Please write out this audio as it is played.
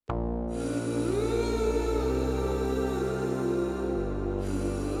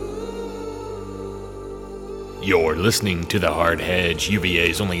You're listening to the Hard Hedge,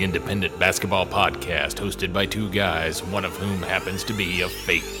 UVA's only independent basketball podcast, hosted by two guys, one of whom happens to be a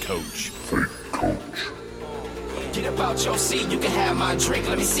fake coach. Fake coach. Get about your seat, you can have my drink,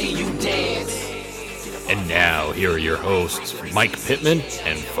 let me see you dance. And now, here are your hosts, Mike Pittman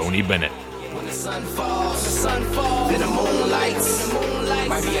and Phony Bennett. When the sun falls, then the moon lights.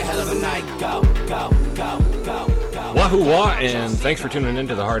 Might be a hell of a night. Go, go, go, go, go. Wahoo wah, and thanks for tuning in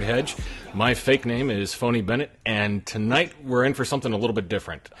to the Hard Hedge. My fake name is Phony Bennett, and tonight we're in for something a little bit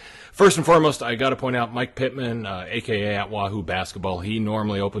different. First and foremost, I got to point out Mike Pittman, a.k.a. at Wahoo Basketball. He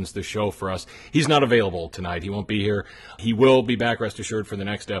normally opens the show for us. He's not available tonight. He won't be here. He will be back, rest assured, for the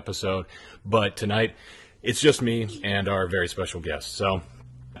next episode. But tonight, it's just me and our very special guest. So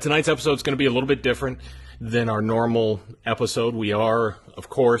tonight's episode is going to be a little bit different than our normal episode. We are, of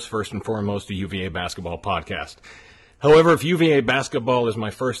course, first and foremost, a UVA basketball podcast. However, if UVA basketball is my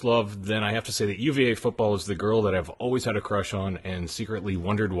first love, then I have to say that UVA football is the girl that I've always had a crush on and secretly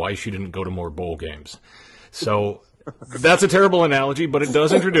wondered why she didn't go to more bowl games. So that's a terrible analogy, but it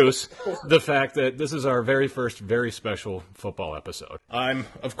does introduce the fact that this is our very first, very special football episode. I'm,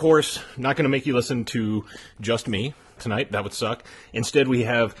 of course, not going to make you listen to just me tonight. That would suck. Instead, we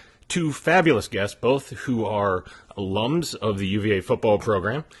have two fabulous guests, both who are alums of the UVA football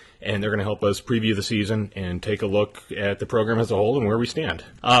program, and they're going to help us preview the season and take a look at the program as a whole and where we stand.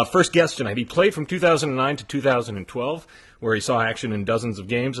 First guest tonight, he played from 2009 to 2012, where he saw action in dozens of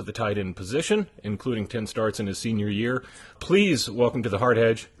games at the tight end position, including 10 starts in his senior year. Please welcome to the Hard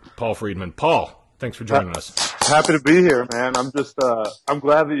Hedge, Paul Freedman. Paul, thanks for joining us. Happy to be here, man. I'm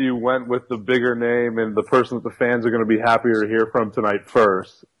glad that you went with the bigger name and the person that the fans are going to be happier to hear from tonight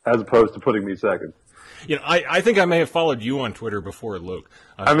first, as opposed to putting me second. You know, I think I may have followed you on Twitter before Luke.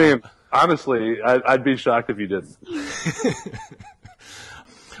 I mean, honestly, I'd be shocked if you didn't.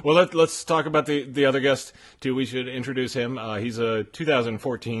 Well, let's talk about the other guest, too. We should introduce him. He's a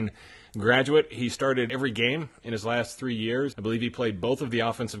 2014 graduate. He started every game in his last 3 years. I believe he played both of the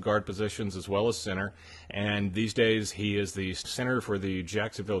offensive guard positions as well as center. And these days, he is the center for the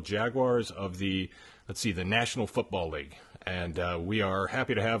Jacksonville Jaguars of the National Football League. And we are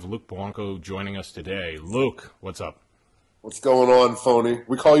happy to have Luke Bowanko joining us today. Luke, what's up? What's going on, Phony?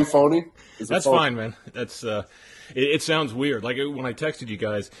 We call you Phony? That's fine, man. That's it sounds weird. Like when I texted you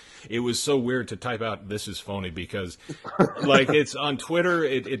guys, it was so weird to type out "this is Phony" because, like, it's on Twitter.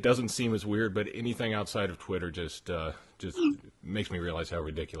 It doesn't seem as weird, but anything outside of Twitter just makes me realize how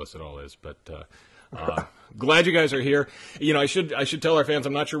ridiculous it all is. But glad you guys are here. You know, I should tell our fans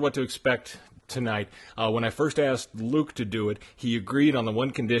I'm not sure what to expect tonight. When I first asked Luke to do it, he agreed on the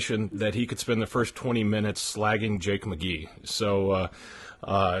one condition that he could spend the first 20 minutes slagging Jake McGee. So,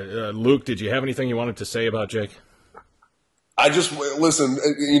 Luke, did you have anything you wanted to say about Jake? Listen,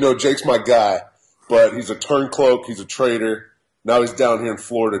 you know, Jake's my guy, but he's a turncloak, he's a traitor. Now he's down here in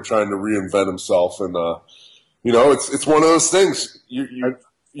Florida trying to reinvent himself, and, you know, it's one of those things.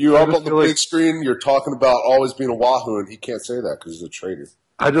 You're up on the big screen, you're talking about always being a Wahoo, and he can't say that because he's a traitor.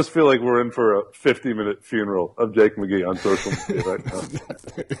 I just feel like we're in for a 50-minute funeral of Jake McGee on social media right now.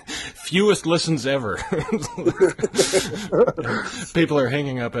 Fewest listens ever. People are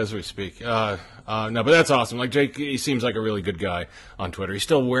hanging up as we speak. No, but that's awesome. Like Jake, he seems like a really good guy on Twitter. He's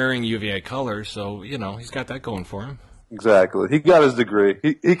still wearing UVA colors, so, you know, he's got that going for him. Exactly. He got his degree.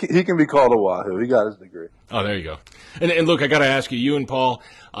 He can be called a Wahoo. He got his degree. Oh, there you go. And look, I got to ask you, you and Paul,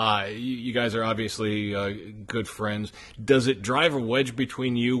 you guys are obviously good friends. Does it drive a wedge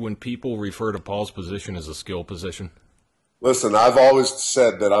between you when people refer to Paul's position as a skill position? Listen, I've always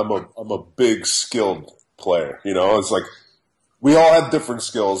said that I'm a big skilled player. You know, it's like we all have different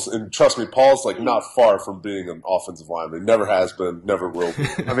skills, and trust me, Paul's like not far from being an offensive lineman. Never has been, never will be.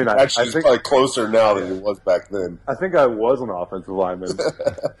 I mean, actually, he's probably closer now than he was back then. I think I was an offensive lineman.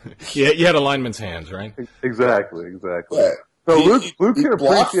 Yeah, you had a lineman's hands, right? Exactly. Yeah. So Luke can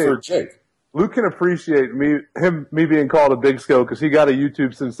appreciate Jake. Luke can appreciate me being called a big skill because he got a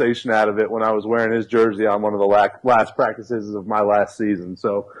YouTube sensation out of it when I was wearing his jersey on one of the last practices of my last season.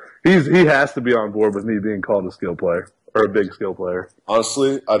 So he has to be on board with me being called a skill player. Or a big skill player.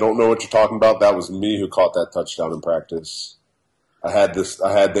 Honestly, I don't know what you're talking about. That was me who caught that touchdown in practice. I had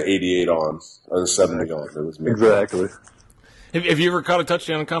the 88 on, or the 70 on. It was me. Exactly. Have you ever caught a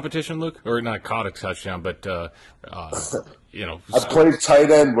touchdown in competition, Luke? Or not caught a touchdown, but, you know. I played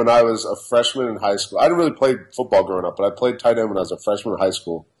tight end when I was a freshman in high school. I didn't really play football growing up, but I played tight end when I was a freshman in high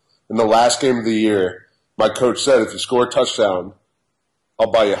school. In the last game of the year, my coach said, if you score a touchdown, I'll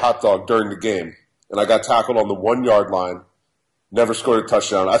buy you a hot dog during the game. And I got tackled on the 1 yard line, Never scored a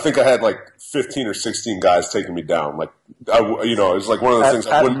touchdown. I think I had like 15 or 16 guys taking me down. Like, it was like one of those things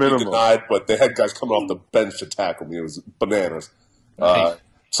I wouldn't be denied, but they had guys coming off the bench to tackle me. It was bananas. Nice.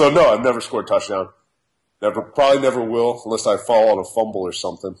 So no, I've never scored a touchdown. Probably never will unless I fall on a fumble or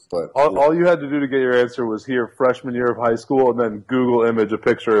something. But all you had to do to get your answer was hear freshman year of high school and then Google image a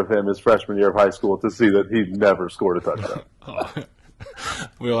picture of him his freshman year of high school to see that he never scored a touchdown.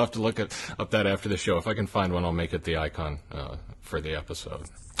 We'll have to look up that after the show. If I can find one, I'll make it the icon for the episode.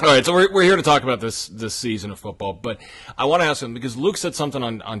 All right, so we're here to talk about this season of football, but I want to ask him, because Luke said something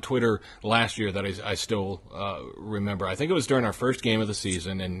on Twitter last year that I still remember. I think it was during our first game of the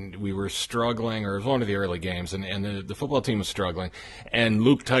season, and we were struggling, or it was one of the early games, and the football team was struggling, and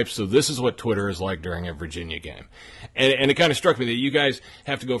Luke types, so this is what Twitter is like during a Virginia game. And it kind of struck me that you guys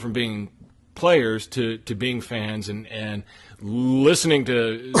have to go from being players to being fans and listening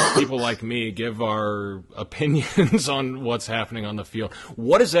to people like me give our opinions on what's happening on the field.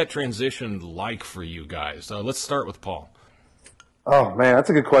 What is that transition like for you guys? Let's start with Paul. Oh, man,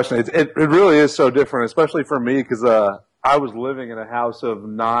 that's a good question. It really is so different, especially for me, because I was living in a house of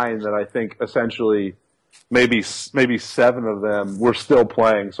 9 that I think essentially maybe 7 of them were still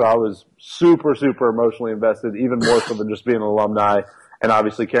playing. So I was super, super emotionally invested, even more so than just being an alumni and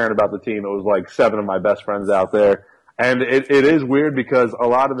obviously caring about the team. It was like 7 of my best friends out there. And it is weird because a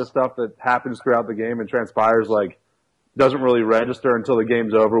lot of the stuff that happens throughout the game and transpires doesn't really register until the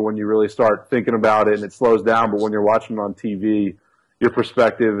game's over when you really start thinking about it and it slows down. But when you're watching on TV, your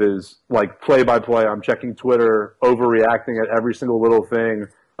perspective is like play by play. I'm checking Twitter, overreacting at every single little thing.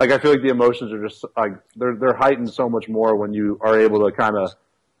 Like I feel like the emotions are just like they're heightened so much more when you are able to kind of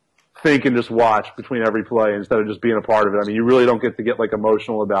think and just watch between every play instead of just being a part of it. I mean, you really don't get to get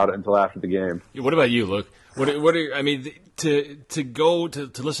emotional about it until after the game. What about you, Luke? What are I mean, to go to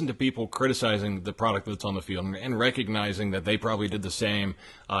listen to people criticizing the product that's on the field and recognizing that they probably did the same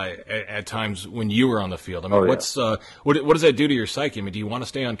at times when you were on the field. I mean, what does that do to your psyche? I mean, do you want to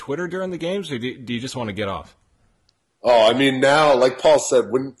stay on Twitter during the games, or do you just want to get off? Oh, I mean, now, like Paul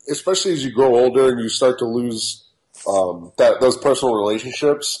said, especially as you grow older and you start to lose those personal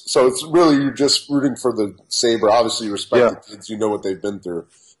relationships. So it's really you're just rooting for the Sabre. Obviously, you respect the kids. You know what they've been through.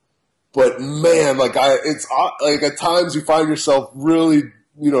 But man, it's at times you find yourself really,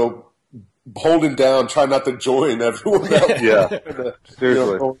 holding down, trying not to join everyone else.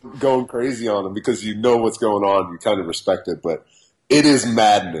 Seriously, going crazy on them because you know what's going on. You kind of respect it, but it is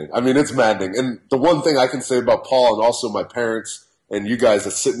maddening. I mean, it's maddening. And the one thing I can say about Paul and also my parents and you guys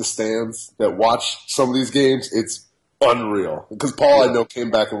that sit in the stands that watch some of these games, it's unreal. Because Paul, I know, came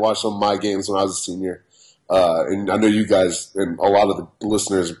back and watched some of my games when I was a senior. And I know you guys and a lot of the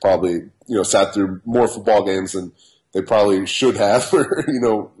listeners have probably, sat through more football games than they probably should have,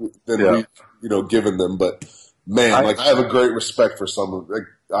 than we've, given them. But man, I have a great respect for some of you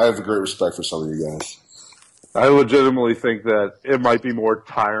guys. I legitimately think that it might be more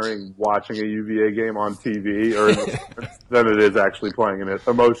tiring watching a UVA game on TV than it is actually playing in it,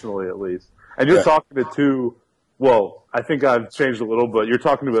 emotionally at least. And you're talking to two. Well, I think I've changed a little, but you're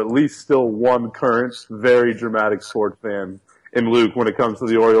talking to at least still one current, very dramatic sports fan in Luke when it comes to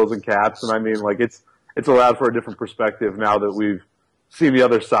the Orioles and Caps. And I mean, it's allowed for a different perspective now that we've seen the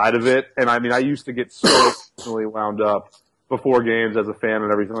other side of it. And I mean, I used to get so emotionally wound up before games as a fan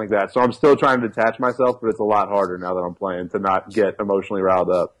and everything like that. So I'm still trying to detach myself, but it's a lot harder now that I'm playing to not get emotionally riled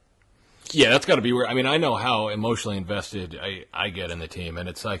up. Yeah, that's got to be where. I mean, I know how emotionally invested I get in the team, and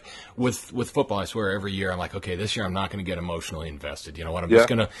it's like with football. I swear, every year I'm like, okay, this year I'm not going to get emotionally invested. You know what? I'm just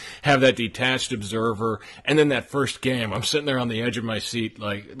going to have that detached observer. And then that first game, I'm sitting there on the edge of my seat,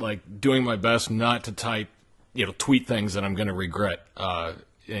 like doing my best not to type, tweet things that I'm going to regret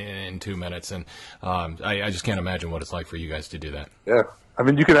in 2 minutes. And I just can't imagine what it's like for you guys to do that. Yeah, I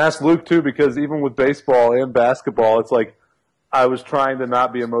mean, you can ask Luke too, because even with baseball and basketball, it's like, I was trying to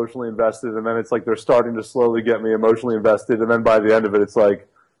not be emotionally invested, and then it's like they're starting to slowly get me emotionally invested, and then by the end of it, it's like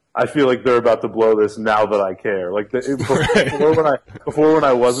I feel like they're about to blow this now that I care. Like before when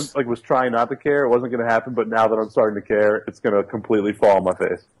I wasn't was trying not to care, it wasn't going to happen, but now that I'm starting to care, it's going to completely fall on my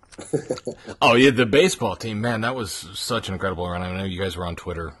face. Oh yeah, the baseball team, man, that was such an incredible run. I know you guys were on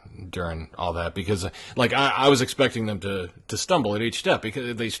Twitter during all that because I was expecting them to stumble at each step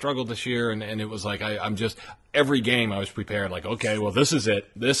because they struggled this year, and it was like I'm just every game I was prepared okay, well, this is it.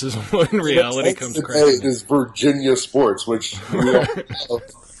 This is when reality comes crashing. It is Virginia sports, which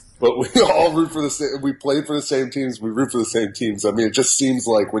but we all root for the same. We play for the same teams. We root for the same teams. I mean, it just seems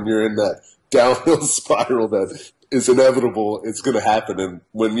like when you're in that downhill spiral that is inevitable, it's going to happen. And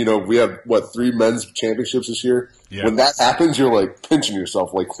when, we have, 3 men's championships this year? Yeah. When that happens, you're, pinching yourself.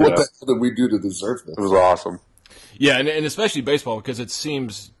 What the hell did we do to deserve this? It was awesome. Yeah, and especially baseball, because it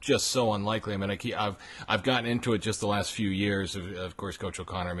seems just so unlikely. I mean, I've gotten into it just the last few years. Of course, Coach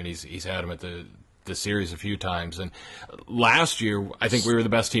O'Connor. I mean, he's had him at the series a few times, and last year I think we were the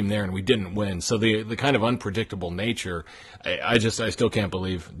best team there, and we didn't win. So the kind of unpredictable nature, I still can't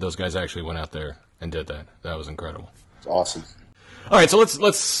believe those guys actually went out there and did that. That was incredible. It's awesome. All right, so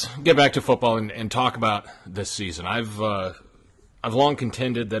let's get back to football and talk about this season. I've long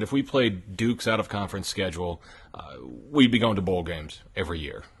contended that if we played Duke's out-of-conference schedule, we'd be going to bowl games every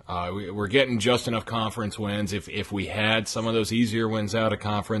year. We're getting just enough conference wins. If we had some of those easier wins out of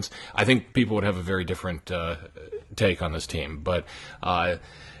conference, I think people would have a very different take on this team. But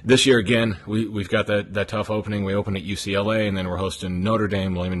this year, again, we've got that tough opening. We open at UCLA, and then we're hosting Notre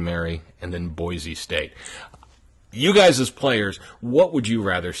Dame, William & Mary, and then Boise State. You guys as players, what would you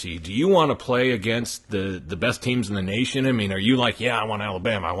rather see? Do you want to play against the best teams in the nation? I mean, are you like, yeah, I want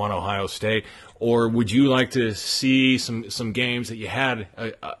Alabama, I want Ohio State? Or would you like to see some games that you had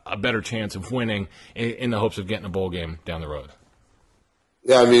a better chance of winning in the hopes of getting a bowl game down the road?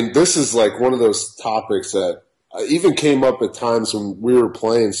 Yeah, I mean, this is like one of those topics that even came up at times when we were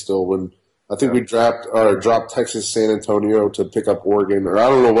playing still, when I think we dropped Texas San Antonio to pick up Oregon, or I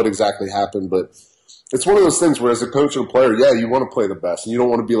don't know what exactly happened, but it's one of those things where as a coach and a player, yeah, you want to play the best, and you don't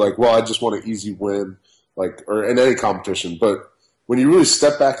want to be like, well, I just want an easy win, or in any competition. But when you really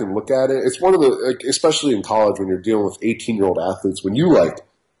step back and look at it, it's one of the, especially in college when you're dealing with 18-year-old athletes, when you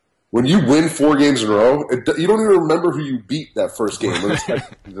win 4 games in a row, you don't even remember who you beat that first game. It's like,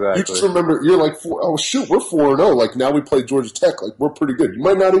 Exactly. You just remember, you're like, oh, shoot, we're 4-0. Like, now we play Georgia Tech. Like, we're pretty good. You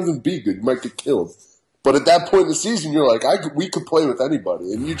might not even be good. You might get killed. But at that point in the season, you're like, we could play with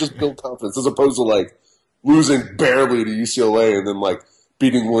anybody. And you just build confidence as opposed to, like, losing barely to UCLA and then, like,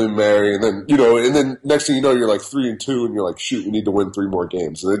 beating William & Mary. And then, and then next thing you know, you're like 3-2 and you're like, shoot, we need to win 3 more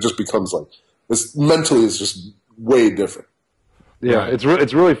games. And it just becomes like, mentally it's just way different. Yeah, Right.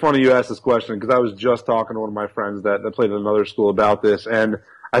 it's really funny you asked this question because I was just talking to one of my friends that played at another school about this, and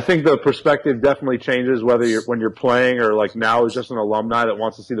I think the perspective definitely changes when you're playing or like now as just an alumni that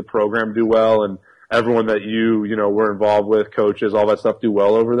wants to see the program do well and everyone that you were involved with, coaches, all that stuff do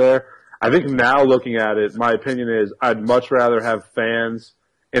well over there. I think now looking at it, my opinion is I'd much rather have fans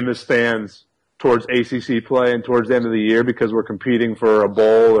in the stands towards ACC play and towards the end of the year because we're competing for a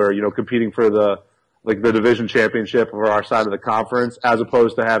bowl or competing for the division championship for our side of the conference, as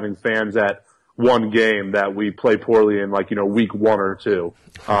opposed to having fans at one game that we play poorly in, week 1 or 2.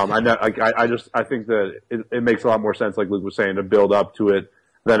 I think that it makes a lot more sense, like Luke was saying, to build up to it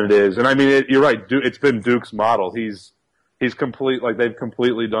than it is. And I mean, you're right. It's been Duke's model. He's complete. Like they've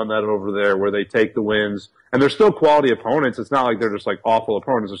completely done that over there, where they take the wins, and they're still quality opponents. It's not like they're just like awful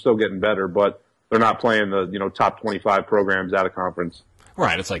opponents. They're still getting better, but they're not playing the top 25 programs out of conference.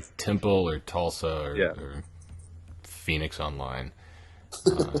 Right, it's like Temple or Tulsa or Phoenix Online.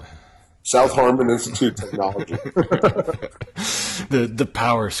 South Harmon Institute of Technology. the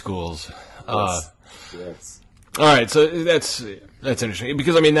power schools. Yes. All right, so that's interesting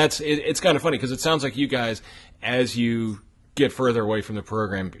because I mean it's kind of funny because it sounds like you guys, as you get further away from the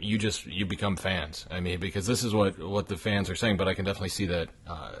program, you become fans. I mean, because this is what the fans are saying, but I can definitely see that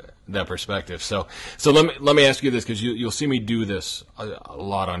perspective. So let me ask you this, because you'll see me do this a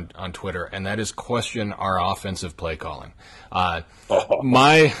lot on Twitter, and that is question our offensive play calling.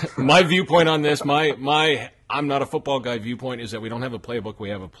 My viewpoint on this, my I'm not a football guy viewpoint is that we don't have a playbook, we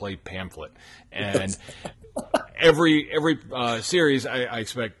have a play pamphlet, and every series I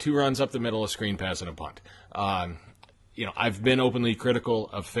expect 2 runs up the middle, a screen pass, and a punt. I've been openly critical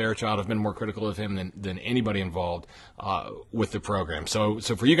of Fairchild. I've been more critical of him than anybody involved with the program. So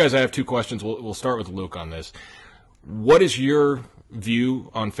for you guys, I have 2 questions. We'll start with Luke on this. What is your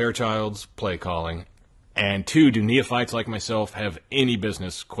view on Fairchild's play calling? And 2, do neophytes like myself have any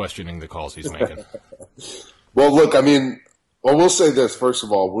business questioning the calls he's making? Well, look, I mean, we'll say this, first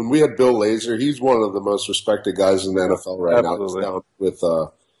of all. When we had Bill Lazor, he's one of the most respected guys in the NFL right now. He's down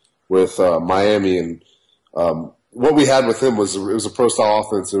with Miami, and what we had with him was it was a pro-style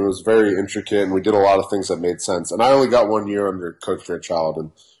offense, and it was very intricate, and we did a lot of things that made sense. And I only got 1 year under Coach Fairchild,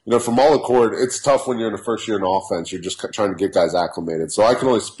 and from all accord, it's tough when you're in the first year in offense. You're just trying to get guys acclimated. So I can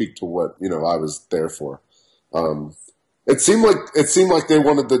only speak to what I was there for. It seemed like they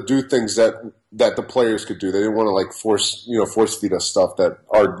wanted to do things that the players could do. They didn't want to like force feed us stuff that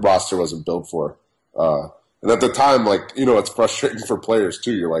our roster wasn't built for. And at the time, it's frustrating for players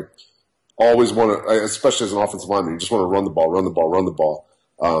too. You're like, always want to, especially as an offensive lineman, you just want to run the ball.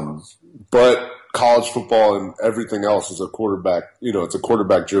 But college football and everything else is a quarterback, it's a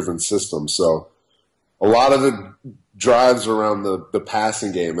quarterback-driven system. So a lot of it drives around the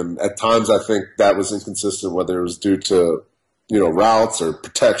passing game. And at times I think that was inconsistent, whether it was due to, routes or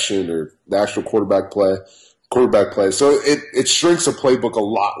protection or the actual quarterback play. So it shrinks a playbook a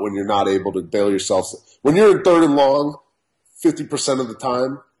lot when you're not able to bail yourself. When you're in 3rd and long 50% of the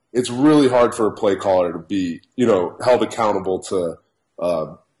time, it's really hard for a play caller to be, held accountable to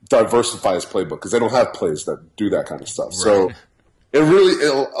diversify his playbook because they don't have plays that do that kind of stuff. Right. So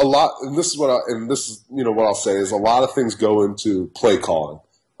a lot, and this is what I'll say is a lot of things go into play calling.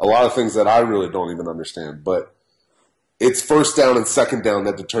 A lot of things that I really don't even understand, but it's 1st down and 2nd down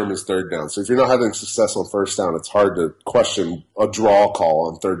that determines 3rd down. So if you're not having success on 1st down, it's hard to question a draw call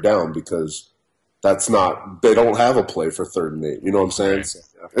on 3rd down because they don't have a play for 3rd and 8. You know what I'm saying? Right. So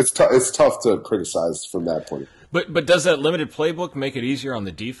it's tough to criticize from that point. But does that limited playbook make it easier on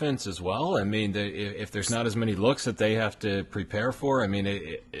the defense as well? I mean, if there's not as many looks that they have to prepare for, I mean,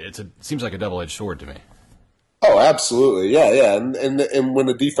 it seems like a double-edged sword to me. Oh, absolutely, yeah, and when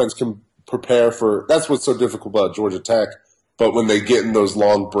the defense can prepare for, that's what's so difficult about Georgia Tech. But when they get in those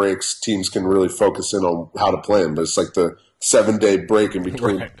long breaks, teams can really focus in on how to play them. But it's like the 7-day break in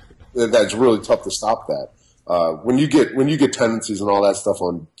between. Right. That's really tough to stop that. When you get tendencies and all that stuff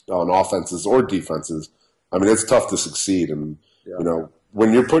on offenses or defenses, I mean, it's tough to succeed. And,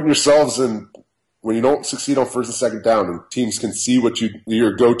 when you're putting yourselves in, when you don't succeed on 1st and 2nd down and teams can see what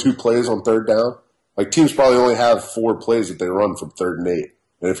your go-to plays on 3rd down, like teams probably only have 4 plays that they run from 3rd and 8.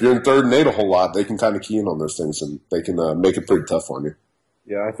 And if you're in 3rd and 8 a whole lot, they can kind of key in on those things and they can make it pretty tough on you.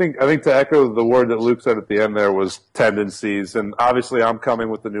 Yeah, I think to echo the word that Luke said at the end there was tendencies. And obviously I'm coming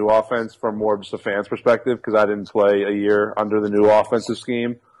with the new offense from more of just a fan's perspective because I didn't play a year under the new offensive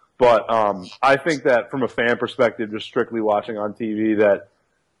scheme. But I think that from a fan perspective, just strictly watching on TV, that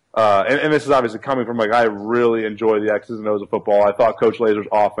and this is obviously coming from I really enjoy the X's and O's of football. I thought Coach Lazor's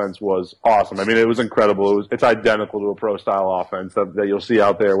offense was awesome. I mean, it was incredible. It's identical to a pro-style offense that you'll see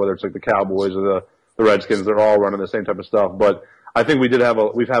out there, whether it's like the Cowboys or the Redskins. They're all running the same type of stuff. But I think we've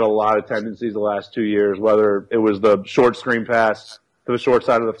had a lot of tendencies the last 2 years, whether it was the short screen pass to the short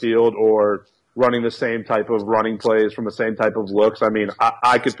side of the field or running the same type of running plays from the same type of looks. I mean,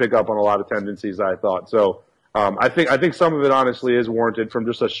 I could pick up on a lot of tendencies, I thought. So I think some of it honestly is warranted from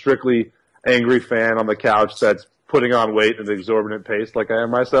just a strictly angry fan on the couch that's putting on weight at an exorbitant pace like I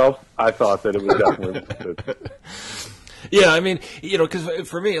am myself. I thought that it was definitely warranted. Yeah, I mean, because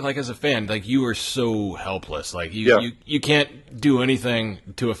for me, as a fan, you are so helpless. You can't do anything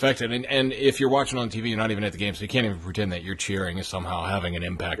to affect it. And if you're watching on TV, you're not even at the game, so you can't even pretend that you're cheering is somehow having an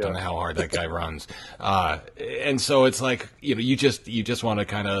impact on how hard that guy runs. And so it's you just want to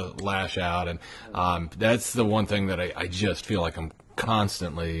kind of lash out. And that's the one thing that I just feel like I'm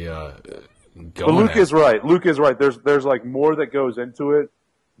constantly going But Luke is right. There's more that goes into it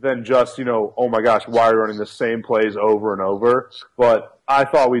than just, oh my gosh, why are we running the same plays over and over? But I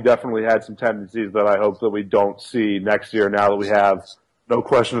thought we definitely had some tendencies that I hope that we don't see next year now that we have no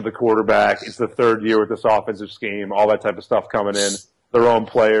question of the quarterback. It's the 3rd year with this offensive scheme, all that type of stuff coming in. Their own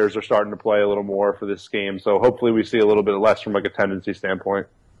players are starting to play a little more for this scheme. So hopefully we see a little bit less from a tendency standpoint.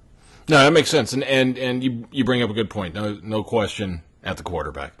 No, that makes sense. And you bring up a good point. No question at the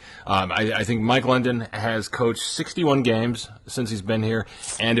quarterback. I think Mike London has coached 61 games since he's been here,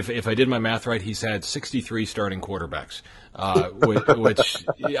 and if I did my math right, he's had 63 starting quarterbacks, which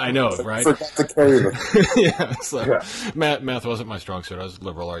I know, right? Forgot to carry them. Yeah, math wasn't my strong suit. I was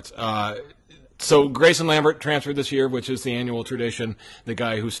liberal arts. So Grayson Lambert transferred this year, which is the annual tradition. The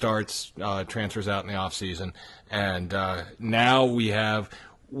guy who starts transfers out in the off season, and now we have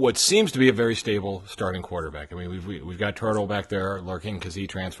what seems to be a very stable starting quarterback. I mean, we've got Turtle back there lurking because he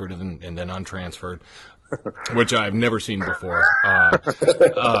transferred and then untransferred, which I've never seen before.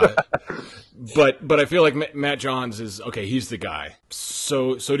 But I feel like Matt Johns is okay. He's the guy.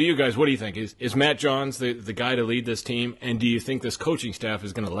 So do you guys? What do you think? Is Matt Johns the guy to lead this team? And do you think this coaching staff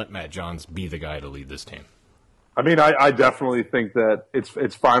is going to let Matt Johns be the guy to lead this team? I mean, I definitely think that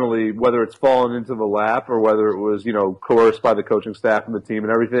it's finally, whether it's fallen into the lap or whether it was, coerced by the coaching staff and the team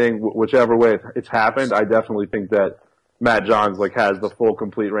and everything, whichever way it's happened, I definitely think that Matt Johns has the full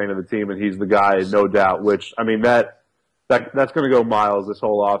complete reign of the team and he's the guy, no doubt, which, I mean, that's going to go miles this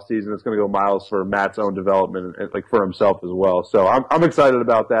whole offseason. It's going to go miles for Matt's own development and for himself as well. So I'm excited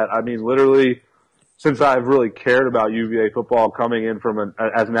about that. I mean, literally, since I've really cared about UVA football coming in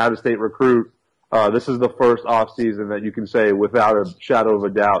as an out-of-state recruit, this is the first off season that you can say without a shadow of a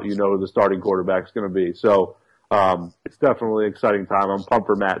doubt, who the starting quarterback's going to be. So, it's definitely an exciting time. I'm pumped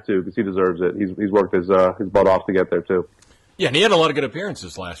for Matt too, because he deserves it. He's worked his butt off to get there too. Yeah, and he had a lot of good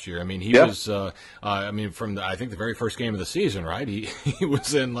appearances last year. I mean, he was, from I think the very first game of the season, right? He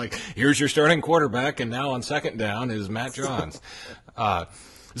was in like, here's your starting quarterback, and now on second down is Matt Johns.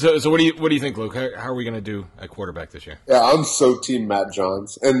 So what do you think, Luke? How are we going to do at quarterback this year? Yeah, I'm so team Matt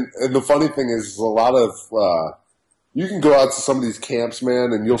Johns. And the funny thing is a lot of you can go out to some of these camps,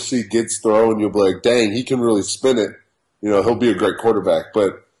 man, and you'll see Gids throw, and you'll be like, dang, he can really spin it. He'll be a great quarterback.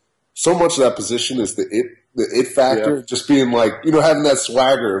 But so much of that position is the it factor, just being like, having that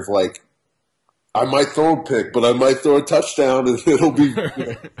swagger of like, I might throw a pick, but I might throw a touchdown, and it'll be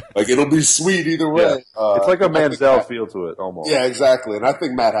it'll be sweet either way. Yeah. It's like a Manziel feel to it, almost. Yeah, exactly. And I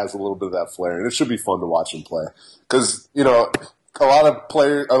think Matt has a little bit of that flair, and it should be fun to watch him play because a lot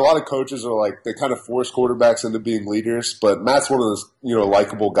of coaches are like they kind of force quarterbacks into being leaders, but Matt's one of those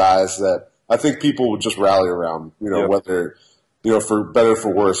likable guys that I think people would just rally around. Whether. For better or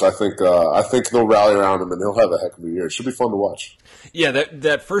for worse, I think they'll rally around him and he'll have a heck of a year. It should be fun to watch. Yeah,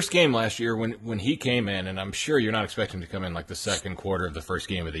 that first game last year when he came in, and I'm sure you're not expecting him to come in like the second quarter of the first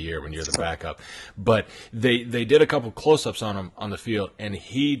game of the year when you're the backup, but they did a couple close-ups on him on the field, and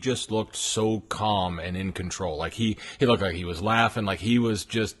he just looked so calm and in control. Like he looked like he was laughing, like he was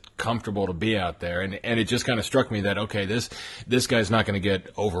just comfortable to be out there, and it just kind of struck me that, okay, this guy's not going to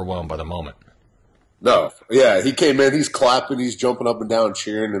get overwhelmed by the moment. No. Yeah, he came in, he's clapping, he's jumping up and down,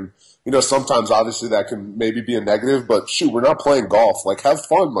 cheering, and, sometimes obviously that can maybe be a negative, but shoot, we're not playing golf. Like, have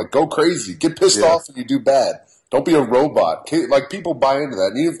fun. Like, go crazy. Get pissed off when you do bad. Don't be a robot. Like, people buy into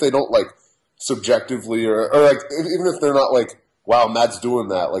that. And even if they don't, like, subjectively or like, even if they're not like, wow, Matt's doing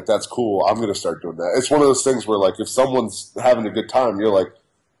that, like, that's cool, I'm going to start doing that. It's one of those things where, like, if someone's having a good time, you're like,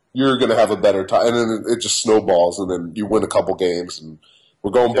 you're going to have a better time. And then it just snowballs, and then you win a couple games, and we're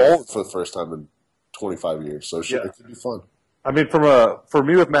going bowling for the first time in 25 years, so it could be fun. I mean, for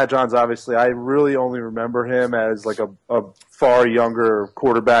me with Matt Johns, obviously, I really only remember him as like a far younger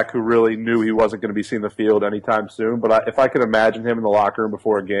quarterback who really knew he wasn't going to be seeing the field anytime soon. But if I could imagine him in the locker room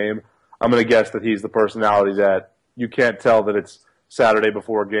before a game, I'm going to guess that he's the personality that you can't tell that it's Saturday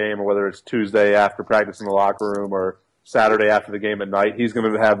before a game or whether it's Tuesday after practice in the locker room or Saturday after the game at night. He's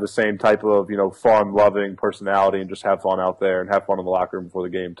going to have the same type of fun, loving personality and just have fun out there and have fun in the locker room before the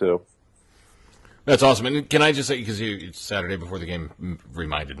game too. That's awesome. And can I just say, because it's Saturday before the game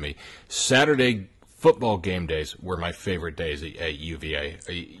reminded me, Saturday football game days were my favorite days at UVA,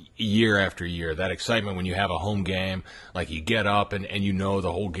 year after year. That excitement when you have a home game, like you get up and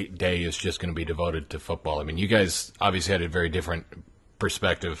the whole day is just going to be devoted to football. I mean, you guys obviously had a very different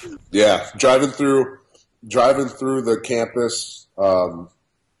perspective. Yeah, driving through the campus,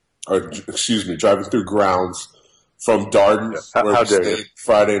 driving through grounds from Darden, where we stayed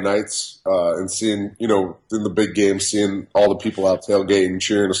Friday nights, and seeing, in the big game, seeing all the people out tailgating,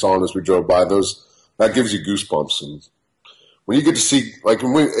 cheering us on as we drove by, that gives you goosebumps. And when you get to see, like,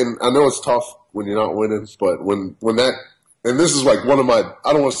 and I know it's tough when you're not winning, but when that, and this is like one of my,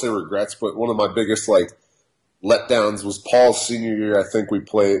 I don't want to say regrets, but one of my biggest, like, letdowns was Paul's senior year. I think we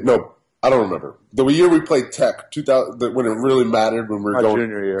played, no, I don't remember. The year we played Tech, 2000, when it really mattered, when we were going.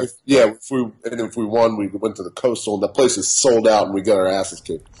 Junior year. If we won, we went to the Coastal, and that place is sold out, and we got our asses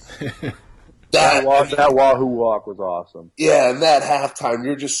kicked. That Wahoo walk was awesome. Yeah, and that halftime,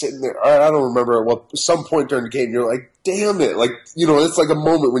 you're just sitting there. I don't remember. Well, at some point during the game, you're like, damn it. Like, it's like a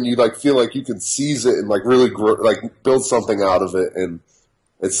moment when you, like, feel like you can seize it and, like, really build something out of it, and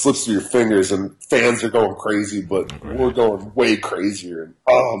it slips through your fingers, and fans are going crazy, but we're going way crazier. And,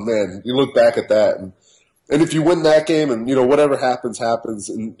 oh, man, you look back at that, and if you win that game and, whatever happens,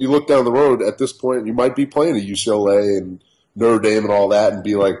 and you look down the road at this point, you might be playing at UCLA and Notre Dame and all that and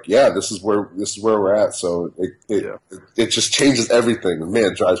be like, yeah, this is where we're at. So it just changes everything. And,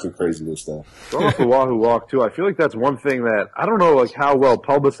 man, it drives me crazy this day. Going off the Wahoo walk, too, I feel like that's one thing that I don't know like how well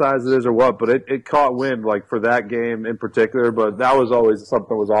publicized it is or what, but it caught wind like for that game in particular. But that was always something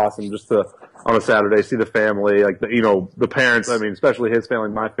that was awesome just to, on a Saturday, see the family, like, the parents, I mean, especially his family,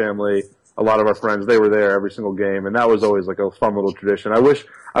 my family, a lot of our friends, they were there every single game. And that was always like a fun little tradition. I wish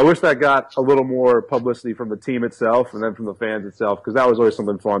that got a little more publicity from the team itself and then from the fans itself, because that was always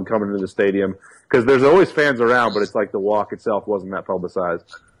something fun coming into the stadium. Because there's always fans around, but it's like the walk itself wasn't that publicized.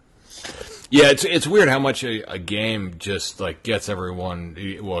 Yeah, it's weird how much a game just like gets everyone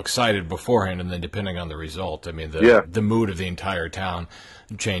excited beforehand, and then depending on the result, I mean the mood of the entire town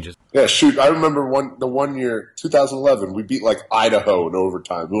changes. Yeah, shoot, I remember the one year, 2011, we beat like Idaho in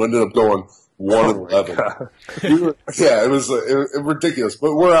overtime. We ended up going 1-11. It was ridiculous.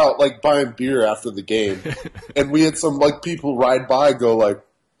 But we're out like buying beer after the game, and we had some like people ride by go like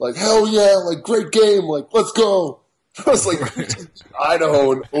hell yeah, like great game, like let's go. I was like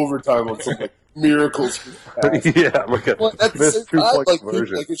Idaho in overtime on some like miracles. Yeah, like a At the missed same time, 2-point like,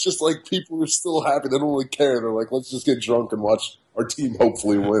 conversion. it's just like people are still happy. They don't really care. They're like, let's just get drunk and watch our team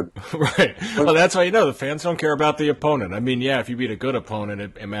hopefully win. Right. Well, that's how you know the fans don't care about the opponent. I mean, yeah, if you beat a good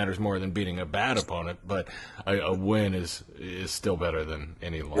opponent, it matters more than beating a bad opponent. But a win is still better than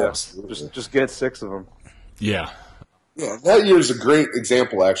any loss. Yes, just get 6 of them. Yeah. Yeah, that year is a great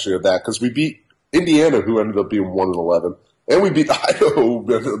example actually of that because we beat Indiana, who ended up being 1-11. And we beat Idaho,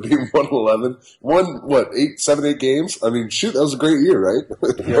 who ended up being 1-11. Won, 7, 8 games? I mean, shoot, that was a great year, right?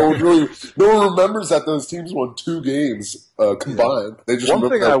 No one remembers that those teams won 2 games combined. They just One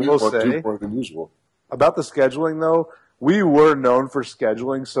thing I will say more than usual. About the scheduling, though, we were known for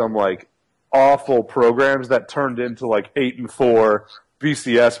scheduling some, like, awful programs that turned into, like, 8-4,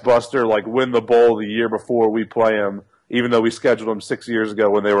 BCS buster, like, win the bowl the year before we play them, even though we scheduled them 6 years ago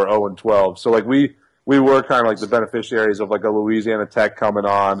when they were 0-12. So, like, we were kind of like the beneficiaries of like a Louisiana Tech coming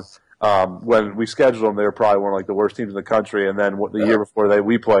on. When we scheduled them, they were probably one of like the worst teams in the country. And then the year before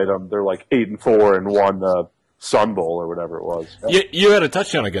we played them, they're like 8-4 and won the Sun Bowl or whatever it was. You had a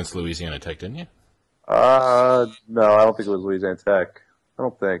touchdown against Louisiana Tech, didn't you? No, I don't think it was Louisiana Tech. I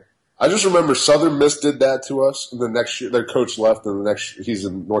don't think. I just remember Southern Miss did that to us. And the next year, their coach left, and the next he's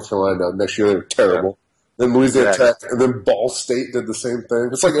in North Carolina now. Next year, they were terrible. Yeah. Then Louisiana Tech, and then Ball State did the same thing.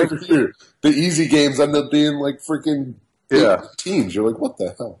 It's like every year, the easy games end up being like freaking teams. You're like, what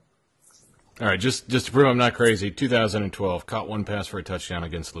the hell? All right, just to prove I'm not crazy, 2012, caught 1 pass for a touchdown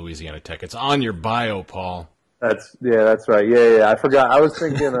against Louisiana Tech. It's on your bio, Paul. That's right. Yeah. I forgot. I was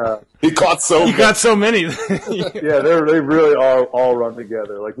thinking. He got so many. Yeah, they really all run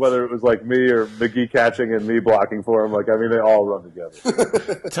together. Like whether it was like me or McGee catching and me blocking for him. Like I mean, they all run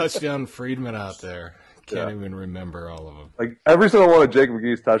together. Touchdown Freedman out there. Can't even remember all of them. Like every single one of Jake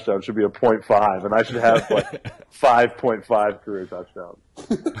McGee's touchdowns should be a 0.5, and I should have like 5.5 career touchdowns.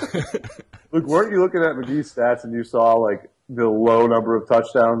 Luke, weren't you looking at McGee's stats and you saw like the low number of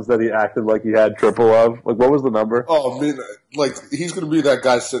touchdowns that he acted like he had triple of? Like, what was the number? Oh, I mean, like, he's going to be that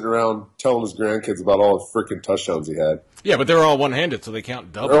guy sitting around telling his grandkids about all the freaking touchdowns he had. Yeah, but they're all one-handed, so they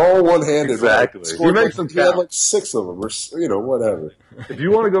count double. They're all one-handed. Exactly. He makes them count. He had like 6 of them, or, whatever. If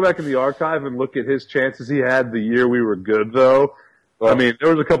you want to go back in the archive and look at his chances he had the year we were good, though, I mean, there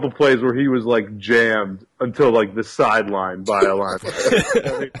was a couple plays where he was, like, jammed until, like, the sideline by a line.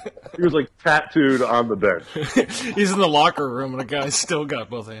 I mean, he was, like, tattooed on the bench. He's in the locker room, and the guy's still got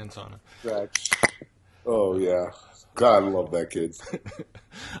both hands on him. Exactly. Oh, yeah. God, I love that kid.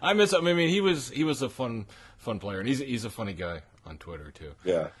 I miss him. I mean, he was a fun player, and he's a funny guy on Twitter, too.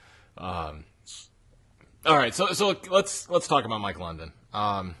 Yeah. All right, so let's talk about Mike London.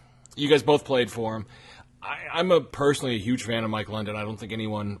 You guys both played for him. I'm personally a huge fan of Mike London. I don't think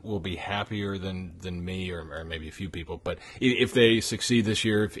anyone will be happier than me or maybe a few people. But if they succeed this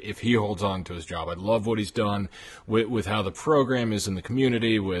year, if he holds on to his job, I love what he's done with how the program is in the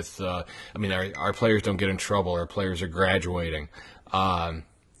community. With I mean, our players don't get in trouble. Our players are graduating.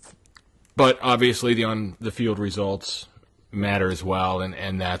 But obviously, the on the field results matter as well,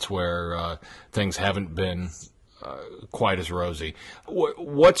 and that's where things haven't been quite as rosy.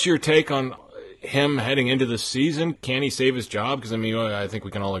 What's your take on him heading into the season? Can he save his job? Because, I mean, I think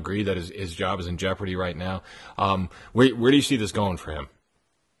we can all agree that his job is in jeopardy right now. Where do you see this going for him?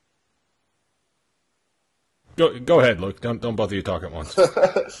 Go ahead, Luke. Don't both of you talk at once.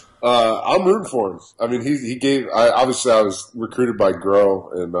 I'm rooting for him. I mean, he gave – obviously I was recruited by Grow,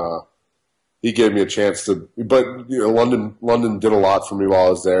 and he gave me a chance to – but, London did a lot for me while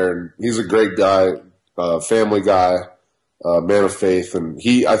I was there, and he's a great guy, family guy. Man of faith, and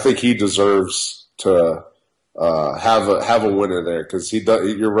I think he deserves to have a winner there because he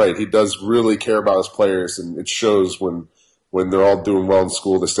does. You're right. He does really care about his players, and it shows when they're all doing well in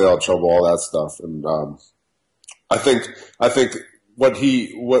school, they stay out of trouble, all that stuff. And I think what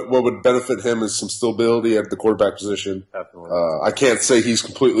would benefit him is some stability at the quarterback position. Definitely. I can't say he's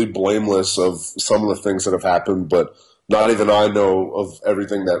completely blameless of some of the things that have happened, but not even I know of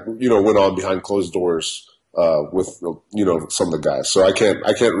everything that went on behind closed doors. With some of the guys, so I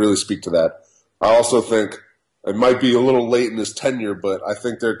can't really speak to that. I also think it might be a little late in his tenure, but I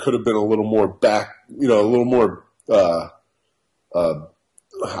think there could have been a little more I don't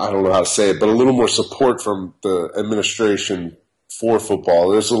know how to say it, but a little more support from the administration for football.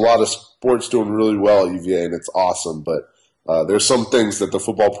 There's a lot of sports doing really well at UVA, and it's awesome, but there's some things that the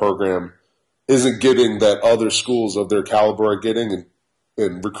football program isn't getting that other schools of their caliber are getting, and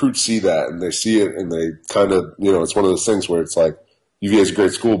recruits see that, and they see it, and they kind of, it's one of those things where it's like, UVA is a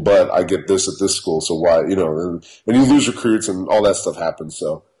great school, but I get this at this school, so why, and you lose recruits, and all that stuff happens.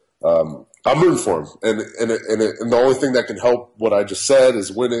 So I'm rooting for him, and the only thing that can help what I just said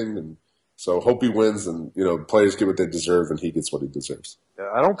is winning and So hope he wins, and players get what they deserve, and he gets what he deserves.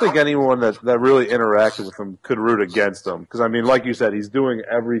 Yeah, I don't think anyone that really interacted with him could root against him because, I mean, like you said, he's doing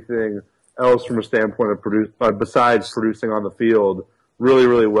everything else from a standpoint of besides producing on the field really,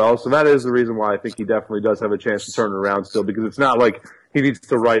 really well. So that is the reason why I think he definitely does have a chance to turn it around still, because it's not like he needs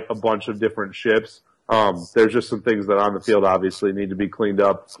to right a bunch of different ships. There's just some things that on the field obviously need to be cleaned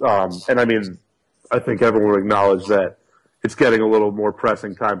up. And I mean, I think everyone will acknowledge that it's getting a little more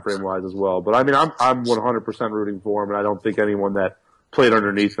pressing time frame wise as well. But I mean, I'm 100% rooting for him, and I don't think anyone that played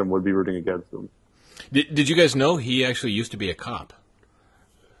underneath him would be rooting against him. Did you guys know he actually used to be a cop?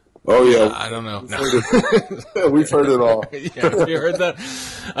 Oh, yeah. I don't know. We've heard it all. Yeah, have you heard that?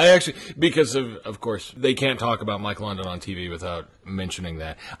 I actually, because of course, they can't talk about Mike London on TV without mentioning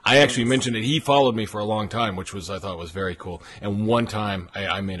that. I actually mentioned it. He followed me for a long time, which I thought was very cool. And one time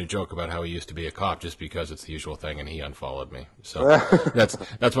I made a joke about how he used to be a cop just because it's the usual thing, and he unfollowed me. So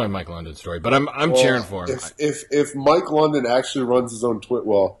that's my Mike London story. But I'm cheering for him. If Mike London actually runs his own Twitter,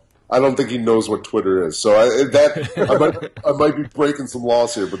 well, I don't think he knows what Twitter is. So I might be breaking some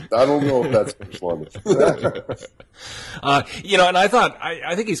laws here, but I don't know if that's Chris London. And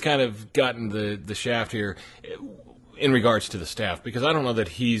I think he's kind of gotten the shaft here in regards to the staff, because I don't know that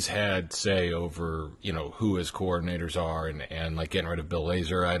he's had say over, who his coordinators are and like getting rid of Bill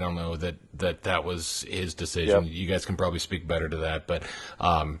Lazor. I don't know that was his decision. Yep. You guys can probably speak better to that, but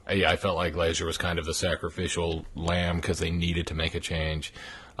I felt like Lazor was kind of the sacrificial lamb because they needed to make a change.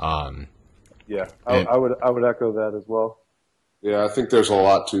 I would echo that as well. Yeah, I think there's a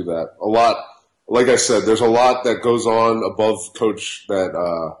lot to that. A lot, like I said, there's a lot that goes on above coach that,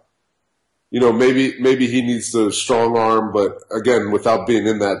 maybe he needs to strong arm, but again, without being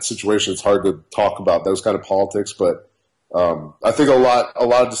in that situation, it's hard to talk about those kind of politics. But I think a lot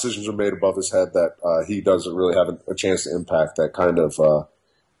of decisions are made above his head that he doesn't really have a chance to impact. That kind of,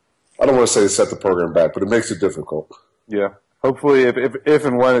 I don't want to say set the program back, but it makes it difficult. Yeah. Hopefully, if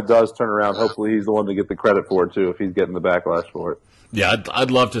and when it does turn around, hopefully he's the one to get the credit for it, too, if he's getting the backlash for it. Yeah, I'd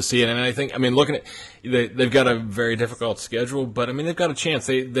love to see it. And looking at they've got a very difficult schedule, but, they've got a chance.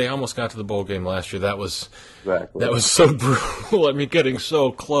 They almost got to the bowl game last year. That was so brutal. Getting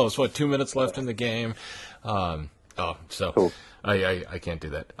so close. 2 minutes left in the game? Cool. I can't do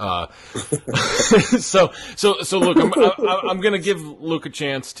that. So look, I'm going to give Luke a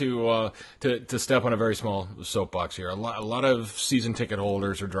chance to step on a very small soapbox here. A lot of season ticket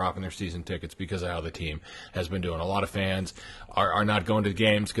holders are dropping their season tickets because of how the team has been doing. A lot of fans are not going to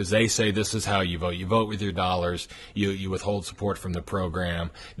games because they say this is how you vote. You vote with your dollars. You withhold support from the program.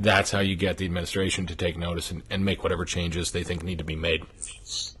 That's how you get the administration to take notice and make whatever changes they think need to be made.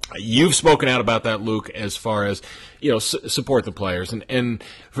 You've spoken out about that, Luke, as far as, support the players. And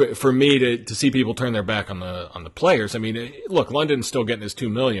for me to see people turn their back on the players, look, London's still getting his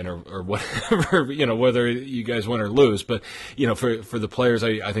 $2 million or whatever, whether you guys win or lose. But, for the players,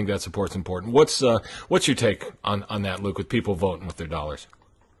 I think that support's important. What's your take on that, Luke, with people voting with their dollars?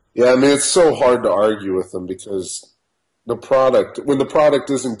 Yeah, it's so hard to argue with them because when the product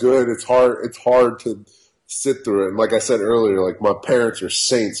isn't good, it's hard to sit through it. And like I said earlier, like my parents are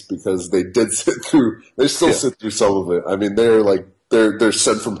saints because they did sit through. They still sit through some of it. They're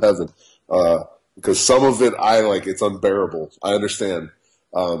sent from heaven because some of it it's unbearable. I understand.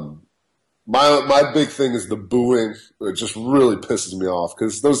 My big thing is the booing. It just really pisses me off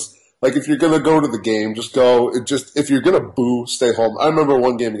because those. If you're gonna go to the game, just go. If you're gonna boo, stay home. I remember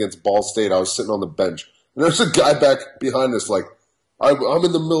one game against Ball State. I was sitting on the bench and there's a guy back behind us I'm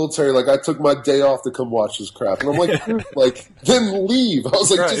in the military. I took my day off to come watch this crap. And I'm then leave. I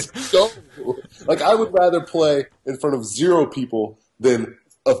was like, just go. I would rather play in front of 0 people than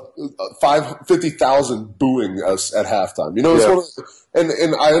 50,000 booing us at halftime.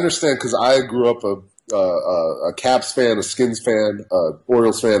 And I understand because I grew up a Caps fan, a Skins fan,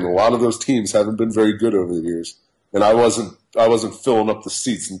 Orioles fan. And a lot of those teams haven't been very good over the years. And I wasn't filling up the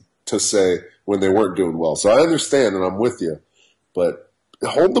seats to say when they weren't doing well. So I understand, and I'm with you. But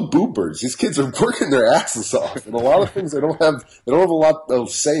hold the boo birds. These kids are working their asses off, and a lot of things they don't have a lot of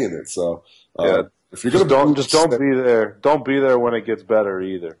say in it. So if you're gonna don't be there. Don't be there when it gets better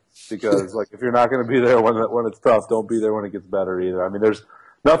either. Because if you're not going to be there when it's tough, don't be there when it gets better either. There's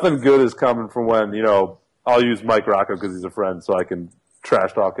nothing good is coming from when I'll use Mike Rocco because he's a friend, so I can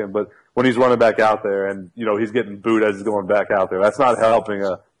trash talk him. But when he's running back out there and he's getting booed as he's going back out there, that's not helping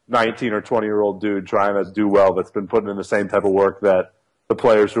a 19 or 20-year-old dude trying to do well that's been putting in the same type of work that the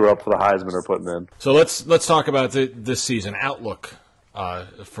players who are up for the Heisman are putting in. So let's talk about this season outlook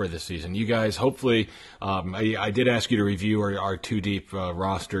for this season. You guys, hopefully, I did ask you to review our two deep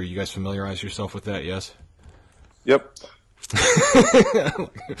roster. You guys familiarize yourself with that? Yes. Yep.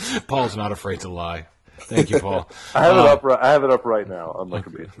 Paul's not afraid to lie. Thank you, Paul. I have it up right now on my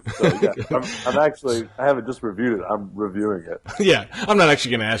computer. So yeah, I haven't just reviewed it. I'm reviewing it. Yeah, I'm not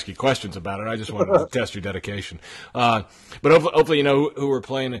actually going to ask you questions about it. I just wanted to test your dedication. But hopefully you know who we're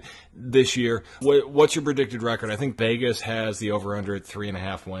playing this year. What's your predicted record? I think Vegas has the over/under at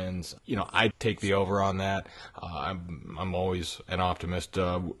 3.5 wins. I'd take the over on that. I'm always an optimist.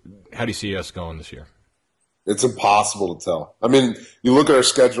 How do you see us going this year? It's impossible to tell. I mean, you look at our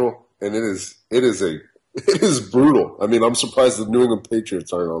schedule, and it is brutal. I mean, I'm surprised the New England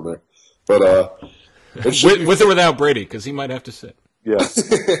Patriots aren't on there. But with or without Brady, because he might have to sit. Yeah.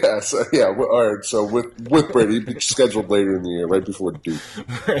 All right. So with Brady, he'd be scheduled later in the year, right before Duke.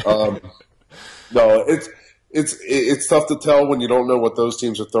 No, it's tough to tell when you don't know what those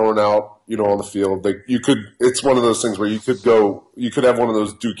teams are throwing out, on the field. It's one of those things where you could have one of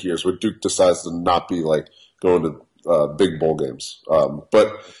those Duke years where Duke decides to not be like going to big bowl games.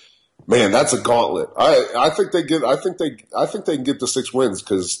 But man, that's a gauntlet. I think they can get to 6 wins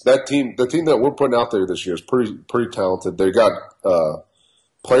because the team that we're putting out there this year is pretty talented. They got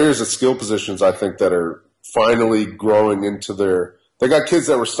players at skill positions, I think, that are finally growing into their. They got kids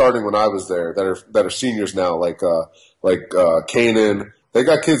that were starting when I was there that are seniors now, like Kanan. They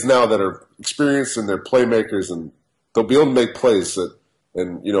got kids now that are experienced and they're playmakers, and they'll be able to make plays.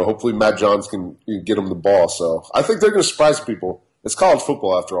 And hopefully Matt Johns can get them the ball. So I think they're going to surprise people. It's college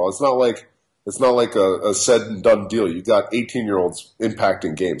football after all. It's not like a said and done deal. You got 18-year-olds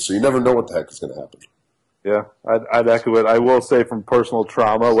impacting games, so you never know what the heck is going to happen. Yeah, I'd echo it. I will say from personal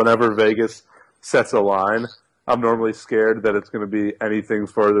trauma, whenever Vegas sets a line, I'm normally scared that it's going to be anything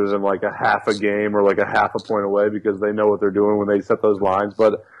further than like a half a game or like a half a point away because they know what they're doing when they set those lines.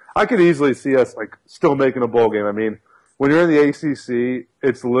 But I could easily see us like still making a bowl game. I mean, when you're in the ACC,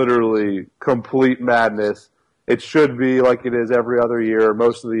 it's literally complete madness. It should be like it is every other year,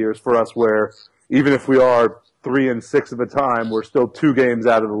 most of the years for us, where even if we are 3-6 at the time, we're still 2 games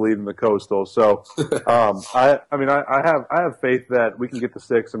out of the lead in the Coastal. So, I have faith that we can get to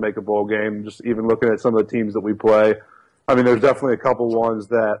 6 and make a bowl game. Just even looking at some of the teams that we play, I mean, there's definitely a couple ones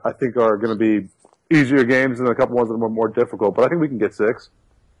that I think are going to be easier games and a couple ones that are more difficult. But I think we can get 6.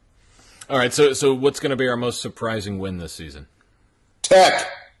 All right. So what's going to be our most surprising win this season? Tech.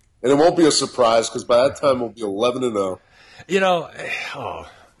 And it won't be a surprise because by that time we'll be 11-0.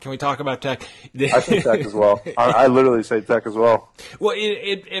 Can we talk about Tech? I say Tech as well. I literally say Tech as well. Well,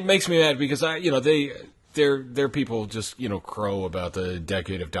 it makes me mad because their people just crow about the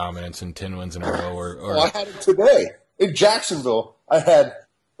decade of dominance and 10 wins in a row. Or I had it today in Jacksonville. I had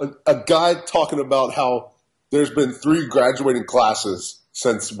a guy talking about how there's been 3 graduating classes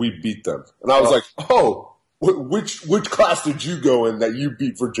since we beat them, and I was like, oh. Which class did you go in that you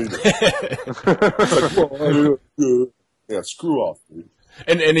beat Virginia? Yeah, screw off, dude.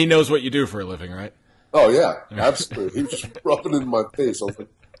 And he knows what you do for a living, right? Oh yeah, absolutely. He was just rubbing it in my face. I was like,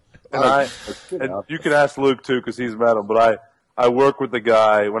 and you can ask Luke too because he's met him. But I work with the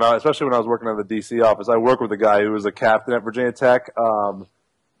guy especially when I was working at the DC office. I work with the guy who was a captain at Virginia Tech.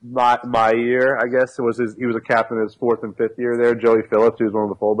 My year, I guess he was a captain his 4th and 5th year there. Joey Phillips, he was one of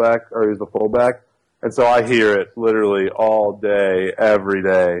the he was the fullback. And so I hear it literally all day, every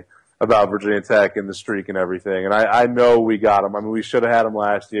day about Virginia Tech and the streak and everything. And I know we got him. I mean, we should have had him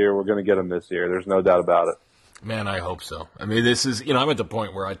last year. We're going to get him this year. There's no doubt about it. Man, I hope so. I mean, this is, I'm at the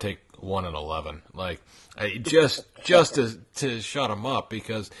point where I take 1-11. Like, just to shut him up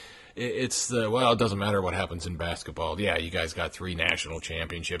because it doesn't matter what happens in basketball. Yeah, you guys got 3 national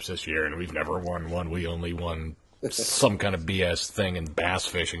championships this year, and we've never won one. We only won some kind of BS thing in bass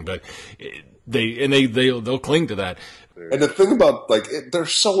fishing, but they'll cling to that. And the thing about they're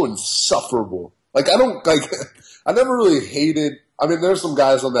so insufferable. I never really hated. I mean, there's some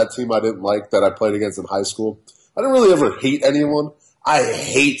guys on that team I didn't like that I played against in high school. I didn't really ever hate anyone. I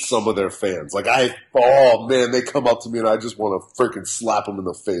hate some of their fans. Oh man, they come up to me and I just want to freaking slap them in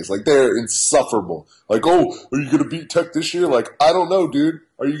the face. They're insufferable. Are you going to beat Tech this year? I don't know, dude.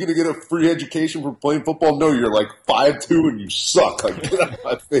 Are you going to get a free education for playing football? No, you're 5'2" and you suck. Get out of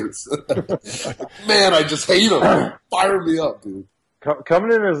my face. Man, I just hate them. Fire me up, dude.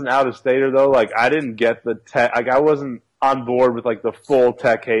 Coming in as an out-of-stater, though, I didn't get the Tech. I wasn't on board with, the full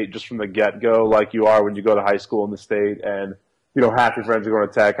Tech hate just from the get-go like you are when you go to high school in the state and, half your friends are going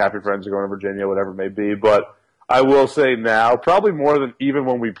to Tech, half your friends are going to Virginia, whatever it may be. But I will say now, probably more than even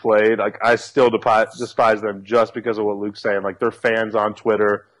when we played, I still despise them just because of what Luke's saying. They're fans on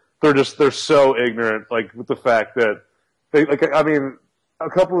Twitter. They're so ignorant, with the fact that a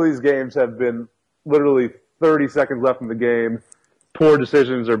couple of these games have been literally 30 seconds left in the game. poor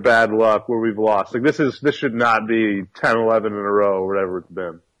decisions or bad luck where we've lost. Like this should not be 10-11 in a row or whatever it's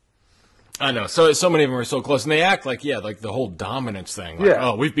been. I know. So many of them are so close, and they act like the whole dominance thing. Like,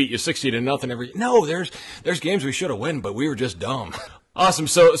 oh, we've beat you 60-0 every. No, there's games we should have won, but we were just dumb. Awesome.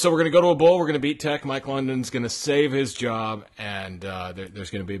 So we're gonna go to a bowl. We're gonna beat Tech. Mike London's gonna save his job, and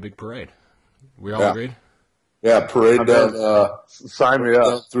there's gonna be a big parade. We all agreed? Yeah, parade down. Sign me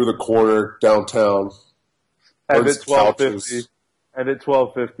up through the corner downtown. And at 12:50. And at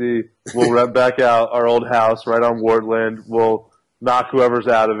 12:50, we'll rent back out our old house right on Wardland. We'll knock whoever's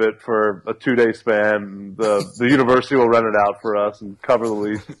out of it for a 2-day span. The university will rent it out for us and cover the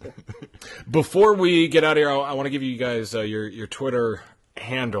lease. Before we get out of here, I want to give you guys your Twitter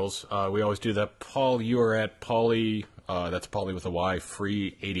handles. We always do that. Paul, you are at Pauly. That's Pauly with a Y.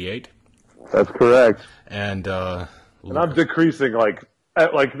 Free 88. That's correct. And I'm decreasing. Like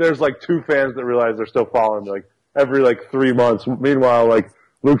there's like 2 fans that realize they're still following me, like every 3 months. Meanwhile, like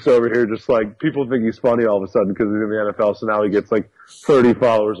Luke's over here, just like people think he's funny all of a sudden because he's in the NFL. So now he gets like 30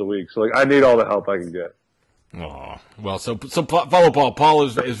 followers a week. So like I need all the help I can get. Oh, well, so follow Paul. Paul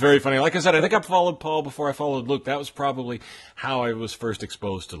is very funny. Like I said, I think I followed Paul before I followed Luke. That was probably how I was first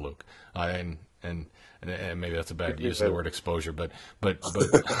exposed to Luke. And maybe that's a bad use of the word exposure, but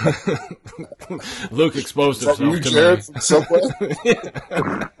Luke exposed himself to me.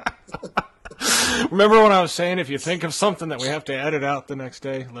 Remember when I was saying if you think of something that we have to edit out the next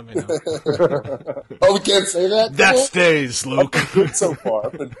day, let me know. Oh, we can't say that? That stays, Luke. So far,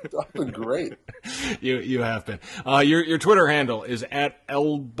 I've been great. You have been. Your Twitter handle is at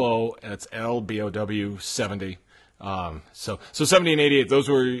elbow. That's LBOW 70. So 70 and 88. Those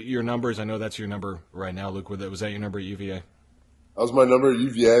were your numbers. I know that's your number right now, Luke. Was that your number at UVA? That was my number at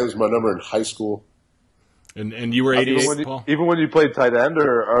UVA. It was my number in high school. And you were 88, Paul? Even when you played tight end,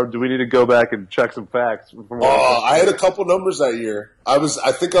 or do we need to go back and check some facts? I had a couple numbers that year. I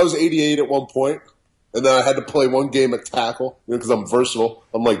think I was 88 at one point, and then I had to play one game at tackle because I'm versatile.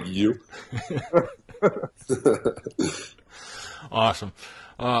 I'm like you. Awesome.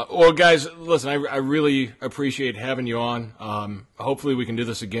 Well, guys, listen, I really appreciate having you on. Hopefully we can do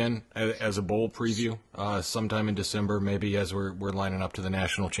this again as a bowl preview sometime in December, maybe as we're lining up to the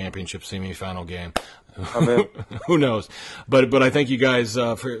national championship semifinal game. Who knows? But I thank you guys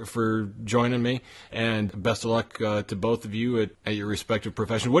for joining me, and best of luck to both of you at your respective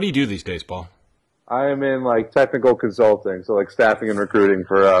professions. What do you do these days, Paul? I am in technical consulting, so staffing and recruiting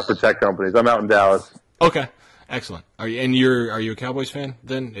for tech companies. I'm out in Dallas. Okay. Excellent. Are you a Cowboys fan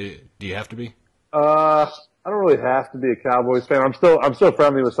then? Do you have to be? I don't really have to be a Cowboys fan. I'm still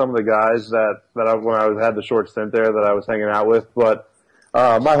friendly with some of the guys that when I had the short stint there that I was hanging out with, but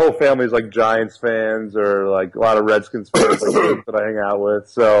my whole family is Giants fans or a lot of Redskins fans that I hang out with.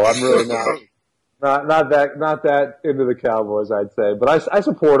 So I'm really not that into the Cowboys, I'd say. But I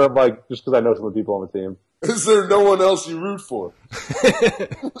support them just because I know some of the people on the team. Is there no one else you root for?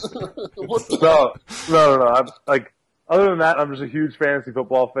 No. I'm other than that, I'm just a huge fantasy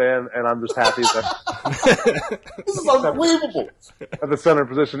football fan, and I'm just happy that this is unbelievable. That the center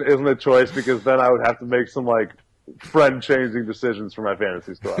position isn't a choice because then I would have to make some friend-changing decisions for my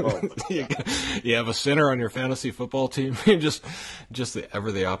fantasy squad. You have a center on your fantasy football team. just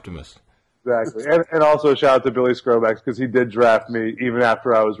the optimist. Exactly, and also shout out to Billy Scrobax because he did draft me even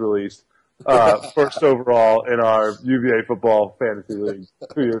after I was released. First overall in our UVA football fantasy league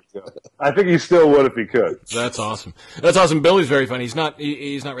 2 years ago. I think he still would if he could. That's awesome. Billy's very funny. He's not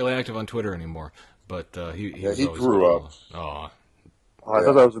really active on Twitter anymore, but he grew up. Oh, I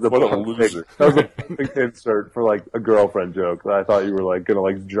thought that was a good what a loser. That was a perfect insert for a girlfriend joke that I thought you were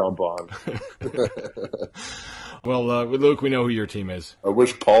gonna jump on. Well, Luke, we know who your team is. I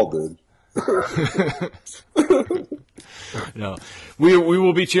wish Paul did. No, we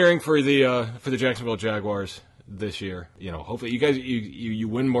will be cheering for the Jacksonville Jaguars this year. Hopefully you guys you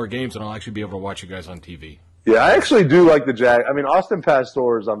win more games, and I'll actually be able to watch you guys on TV. Yeah, I actually do like the Jags. I mean, Austin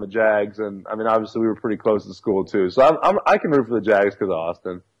Pastore's on the Jags, and obviously we were pretty close at school too. So I can root for the Jags because of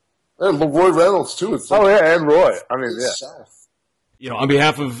Austin. And Roy Reynolds too. And Roy. I mean, yeah. South. On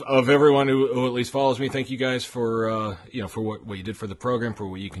behalf of everyone who at least follows me, thank you guys for for what you did for the program, for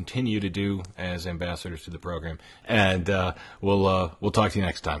what you continue to do as ambassadors to the program, and we'll talk to you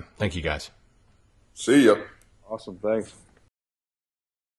next time. Thank you guys. See ya. Awesome. Thanks.